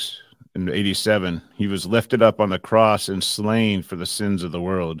specifics. In 87, he was lifted up on the cross and slain for the sins of the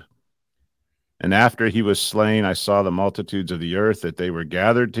world. And after he was slain, I saw the multitudes of the earth, that they were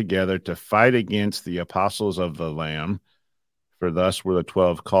gathered together to fight against the apostles of the Lamb. For thus were the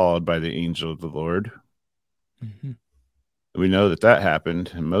 12 called by the angel of the Lord. Mm-hmm. We know that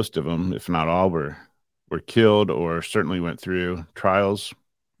happened, and most of them, if not all, were killed, or certainly went through trials.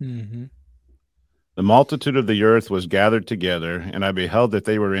 Mm-hmm. The multitude of the earth was gathered together, and I beheld that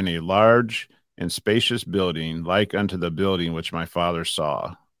they were in a large and spacious building, like unto the building which my father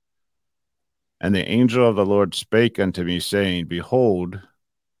saw. And the angel of the Lord spake unto me, saying, Behold,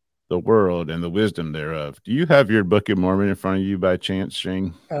 the world and the wisdom thereof. Do you have your Book of Mormon in front of you by chance,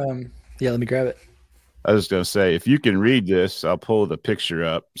 Shane? Yeah, let me grab it. I was going to say, if you can read this, I'll pull the picture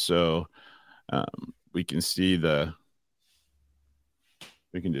up so we can see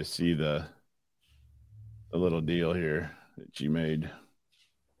just see the little deal here that you made.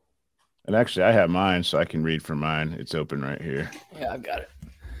 And actually, I have mine, so I can read from mine. It's open right here. Yeah, I've got it.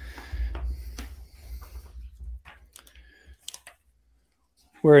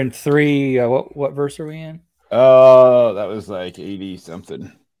 We're in 3. What verse are we in? Oh, that was like 80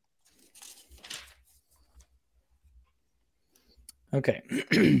 something. Okay.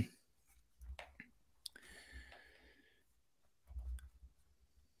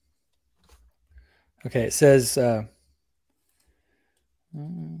 Okay, it says, yeah,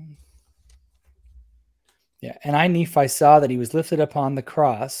 and I, Nephi, saw that he was lifted upon the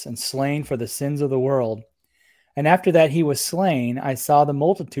cross and slain for the sins of the world. And after that he was slain, I saw the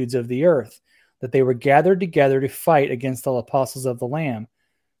multitudes of the earth, that they were gathered together to fight against the apostles of the Lamb.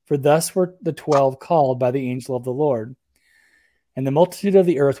 For thus were the 12 called by the angel of the Lord. And the multitude of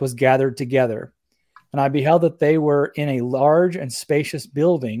the earth was gathered together. And I beheld that they were in a large and spacious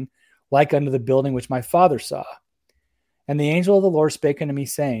building, like unto the building which my father saw. And the angel of the Lord spake unto me,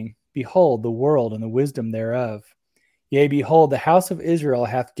 saying, Behold, the world and the wisdom thereof. Yea, behold, the house of Israel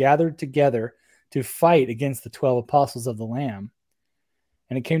hath gathered together to fight against the 12 apostles of the Lamb.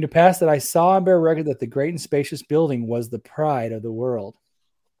 And it came to pass that I saw and bare record that the great and spacious building was the pride of the world.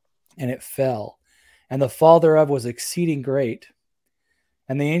 And it fell, and the fall thereof was exceeding great.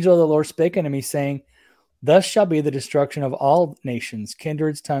 And the angel of the Lord spake unto me, saying, Thus shall be the destruction of all nations,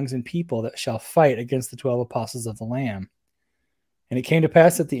 kindreds, tongues, and people that shall fight against the 12 apostles of the Lamb. And it came to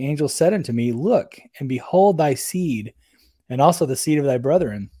pass that the angel said unto me, Look, and behold thy seed, and also the seed of thy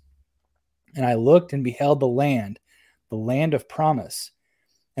brethren. And I looked and beheld the land of promise.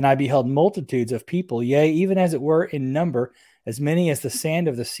 And I beheld multitudes of people, yea, even as it were in number, as many as the sand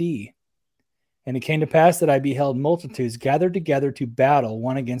of the sea. And it came to pass that I beheld multitudes gathered together to battle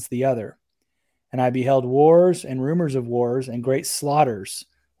one against the other. And I beheld wars and rumors of wars and great slaughters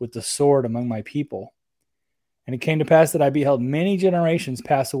with the sword among my people. And it came to pass that I beheld many generations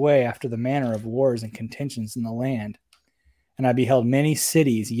pass away after the manner of wars and contentions in the land. And I beheld many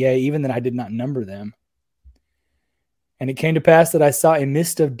cities, yea, even that I did not number them. And it came to pass that I saw a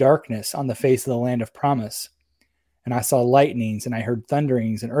mist of darkness on the face of the land of promise. And I saw lightnings, and I heard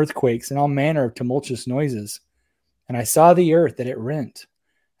thunderings and earthquakes and all manner of tumultuous noises. And I saw the earth that it rent,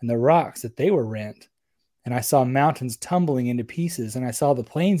 and the rocks that they were rent. And I saw mountains tumbling into pieces, and I saw the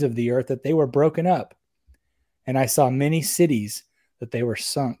plains of the earth that they were broken up. And I saw many cities that they were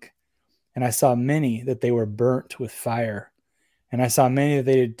sunk, and I saw many that they were burnt with fire. And I saw many that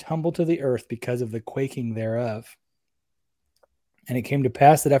they did tumble to the earth because of the quaking thereof. And it came to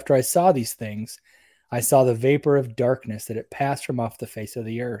pass that after I saw these things, I saw the vapor of darkness that it passed from off the face of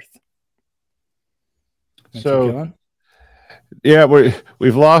the earth. So, yeah,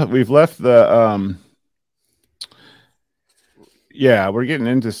 we've left the we're getting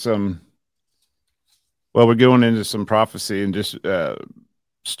into some. Well, we're going into some prophecy and just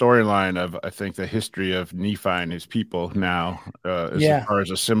storyline of, I think, the history of Nephi and his people now, as far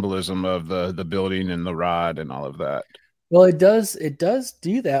as a symbolism of the building and the rod and all of that. Well, it does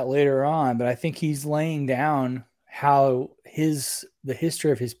do that later on, but I think he's laying down how the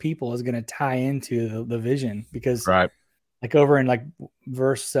history of his people is going to tie into the vision, because like over in like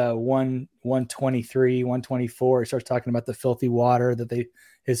verse 123, 124, he starts talking about the filthy water that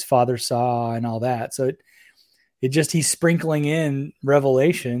his father saw and all that. So he's sprinkling in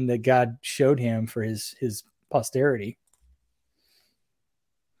revelation that God showed him for his posterity.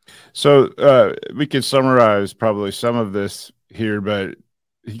 So we could summarize probably some of this here, but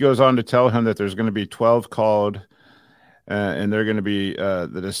he goes on to tell him that there's going to be 12 called, and they're going to be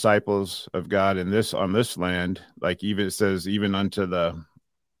the disciples of God on this land. Like even it says, even unto the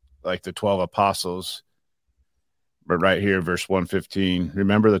 12 apostles. But right here, verse 115,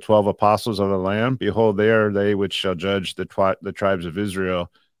 remember the 12 apostles of the Lamb? Behold, they are they which shall judge the tribes of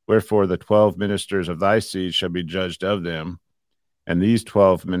Israel. Wherefore the 12 ministers of thy seed shall be judged of them. And these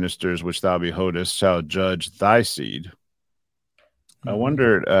 12 ministers which thou beholdest shall judge thy seed. Mm-hmm. I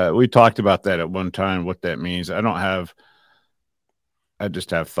wondered, we talked about that at one time, what that means. I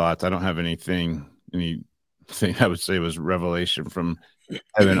just have thoughts. I don't have anything I would say was revelation from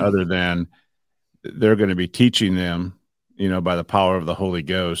heaven other than they're going to be teaching them, by the power of the Holy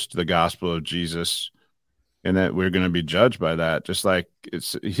Ghost, the gospel of Jesus, and that we're going to be judged by that. Just like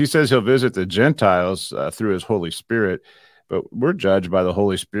he says he'll visit the Gentiles through his Holy Spirit, but we're judged by the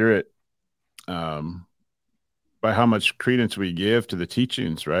Holy Spirit by how much credence we give to the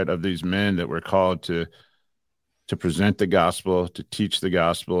teachings, right, of these men that we're called to present the gospel, to teach the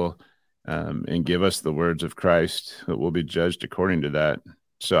gospel, and give us the words of Christ, that we'll be judged according to that.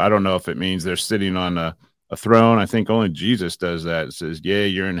 So I don't know if it means they're sitting on a throne. I think only Jesus does that. It says, yeah,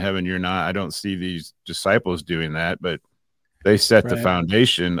 you're in heaven, you're not. I don't see these disciples doing that, but they set the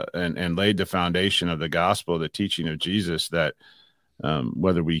foundation and laid the foundation of the gospel, the teaching of Jesus, that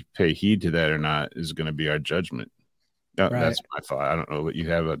whether we pay heed to that or not is going to be our judgment. That's my thought. I don't know what you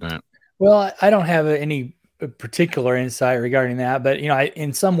have about that. Well, I don't have any particular insight regarding that, but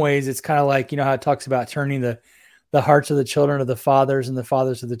in some ways it's kind of like, how it talks about turning the hearts of the children to the fathers and the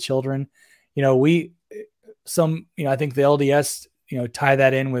fathers of the children. I think the LDS, tie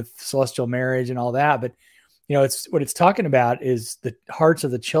that in with celestial marriage and all that, but it's what it's talking about is the hearts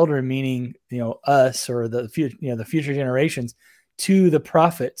of the children, meaning, us or the future, the future generations, to the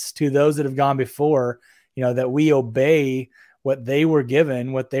prophets, to those that have gone before, that we obey what they were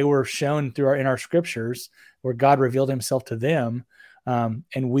given, what they were shown in our scriptures, where God revealed himself to them.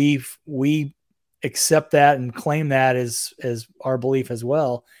 And we accept that and claim that as our belief as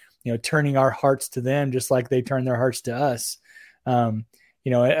well, turning our hearts to them, just like they turn their hearts to us. Of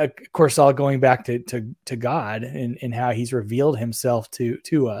course, all going back to God and how he's revealed himself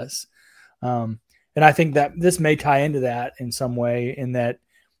to us. And I think that this may tie into that in some way, in that,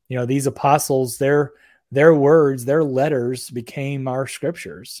 these apostles, their words, their letters became our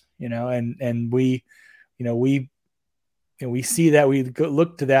scriptures, and we see that, we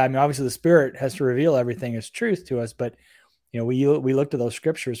look to that. I mean, obviously the Spirit has to reveal everything as truth to us, but, we look to those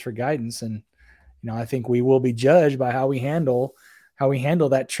scriptures for guidance. And, I think we will be judged by how we handle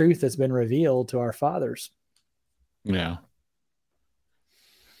that truth that's been revealed to our fathers. Yeah.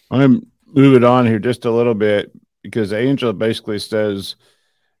 I'm going to move it on here just a little bit, because the angel basically says,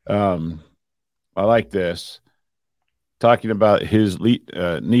 I like this, talking about his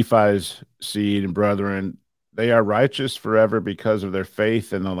Nephi's seed and brethren. They are righteous forever because of their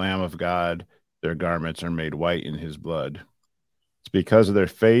faith in the Lamb of God. Their garments are made white in his blood. It's because of their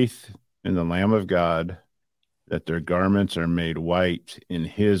faith in the Lamb of God that their garments are made white in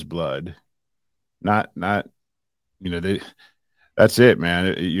his blood. Not, that's it,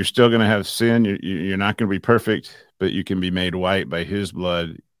 man. You're still going to have sin. You're not going to be perfect, but you can be made white by his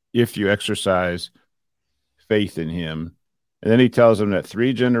blood if you exercise faith in him. And then he tells them that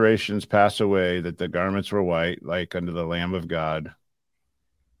 3 generations pass away, that the garments were white, like unto the Lamb of God.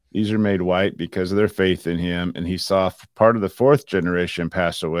 These are made white because of their faith in him. And he saw part of the 4th generation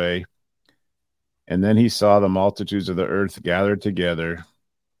pass away. And then he saw the multitudes of the earth gathered together.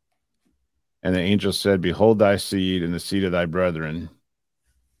 And the angel said, behold thy seed and the seed of thy brethren.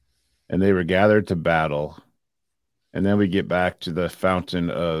 And they were gathered to battle. And then we get back to the fountain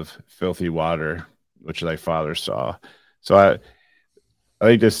of filthy water, which thy father saw. So I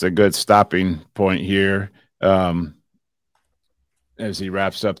think this is a good stopping point here, as he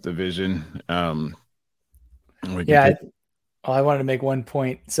wraps up the vision. I wanted to make one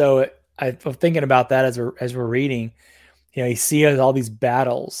point. So I'm thinking about that as we're reading. He sees all these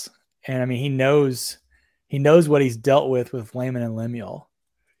battles, and I mean, he knows what he's dealt with Laman and Lemuel,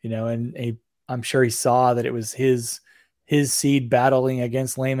 and I'm sure he saw that it was his seed battling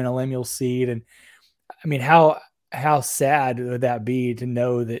against Laman and Lemuel's seed, and I mean, how sad would that be to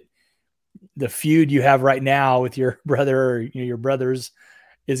know that the feud you have right now with your brother or your brothers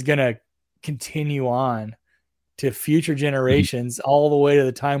is going to continue on to future generations, all the way to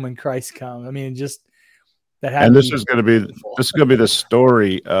the time when Christ comes. I mean, just that. And this is going to be the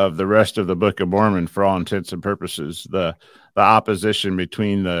story of the rest of the Book of Mormon, for all intents and purposes. The opposition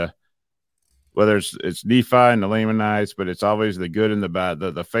between whether it's Nephi and the Lamanites, but it's always the good and the bad,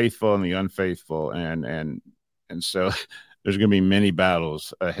 the faithful and the unfaithful, and so there's going to be many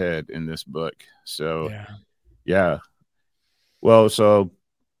battles ahead in this book. So, yeah. Well, so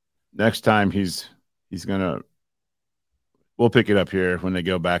next time we'll pick it up here when they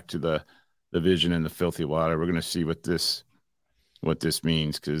go back to the vision and the filthy water. We're going to see what this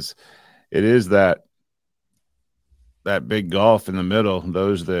means, because it is that big gulf in the middle.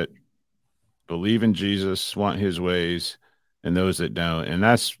 Those that believe in Jesus, want his ways, and those that don't. And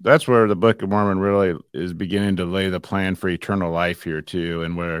that's where the Book of Mormon really is beginning to lay the plan for eternal life here too,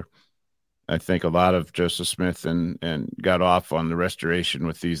 and where I think a lot of Joseph Smith and got off on the restoration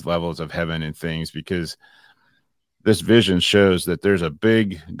with these levels of heaven and things, because this vision shows that there's a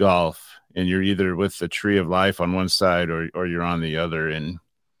big gulf, and you're either with the tree of life on one side or you're on the other. And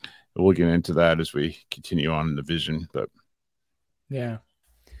we'll get into that as we continue on in the vision. But yeah,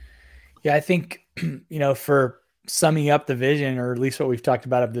 I think, for summing up the vision, or at least what we've talked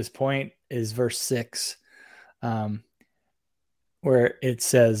about at this point, is verse 6, where it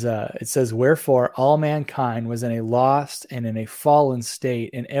says, wherefore all mankind was in a lost and in a fallen state,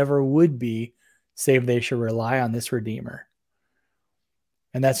 and ever would be, save they should rely on this Redeemer.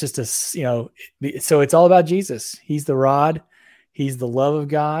 And that's just so it's all about Jesus. He's the rod. He's the love of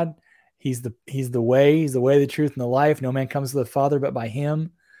God. He's the way. He's the way, the truth, and the life. No man comes to the Father but by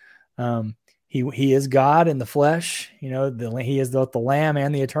him. He is God in the flesh. He is both the Lamb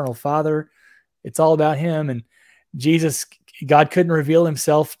and the eternal Father. It's all about him. And Jesus, God couldn't reveal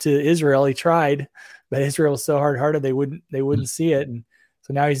himself to Israel. He tried, but Israel was so hard-hearted they wouldn't see it. And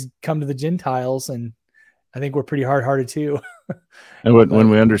so now he's come to the Gentiles, and I think we're pretty hard-hearted too. And when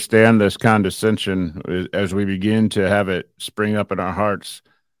we understand this condescension, as we begin to have it spring up in our hearts,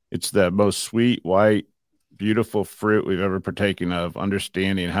 it's the most sweet, white, beautiful fruit we've ever partaken of,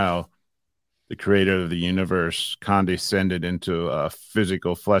 understanding how the creator of the universe condescended into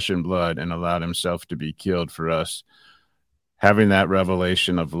physical flesh and blood and allowed himself to be killed for us. Having that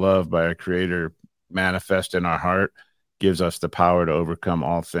revelation of love by our creator manifest in our heart gives us the power to overcome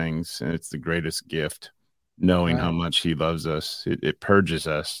all things. And it's the greatest gift, knowing how much he loves us. It purges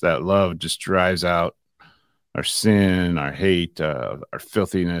us. That love just drives out our sin, our hate, our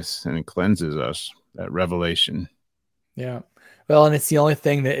filthiness, and it cleanses us. That revelation. Yeah. Well, and it's the only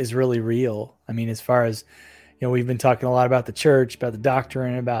thing that is really real. I mean, as far as, we've been talking a lot about the church, about the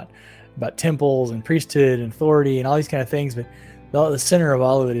doctrine, about temples and priesthood and authority and all these kind of things, but the center of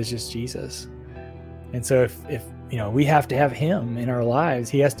all of it is just Jesus. And so if we have to have him in our lives,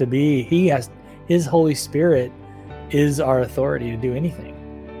 his Holy Spirit is our authority to do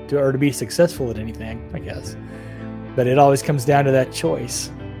anything, to be successful at anything, I guess. But it always comes down to that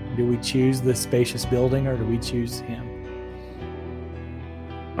choice. Do we choose the spacious building or do we choose him?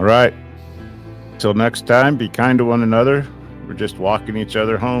 All right. Till next time, be kind to one another. We're just walking each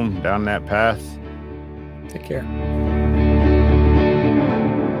other home down that path. Take care.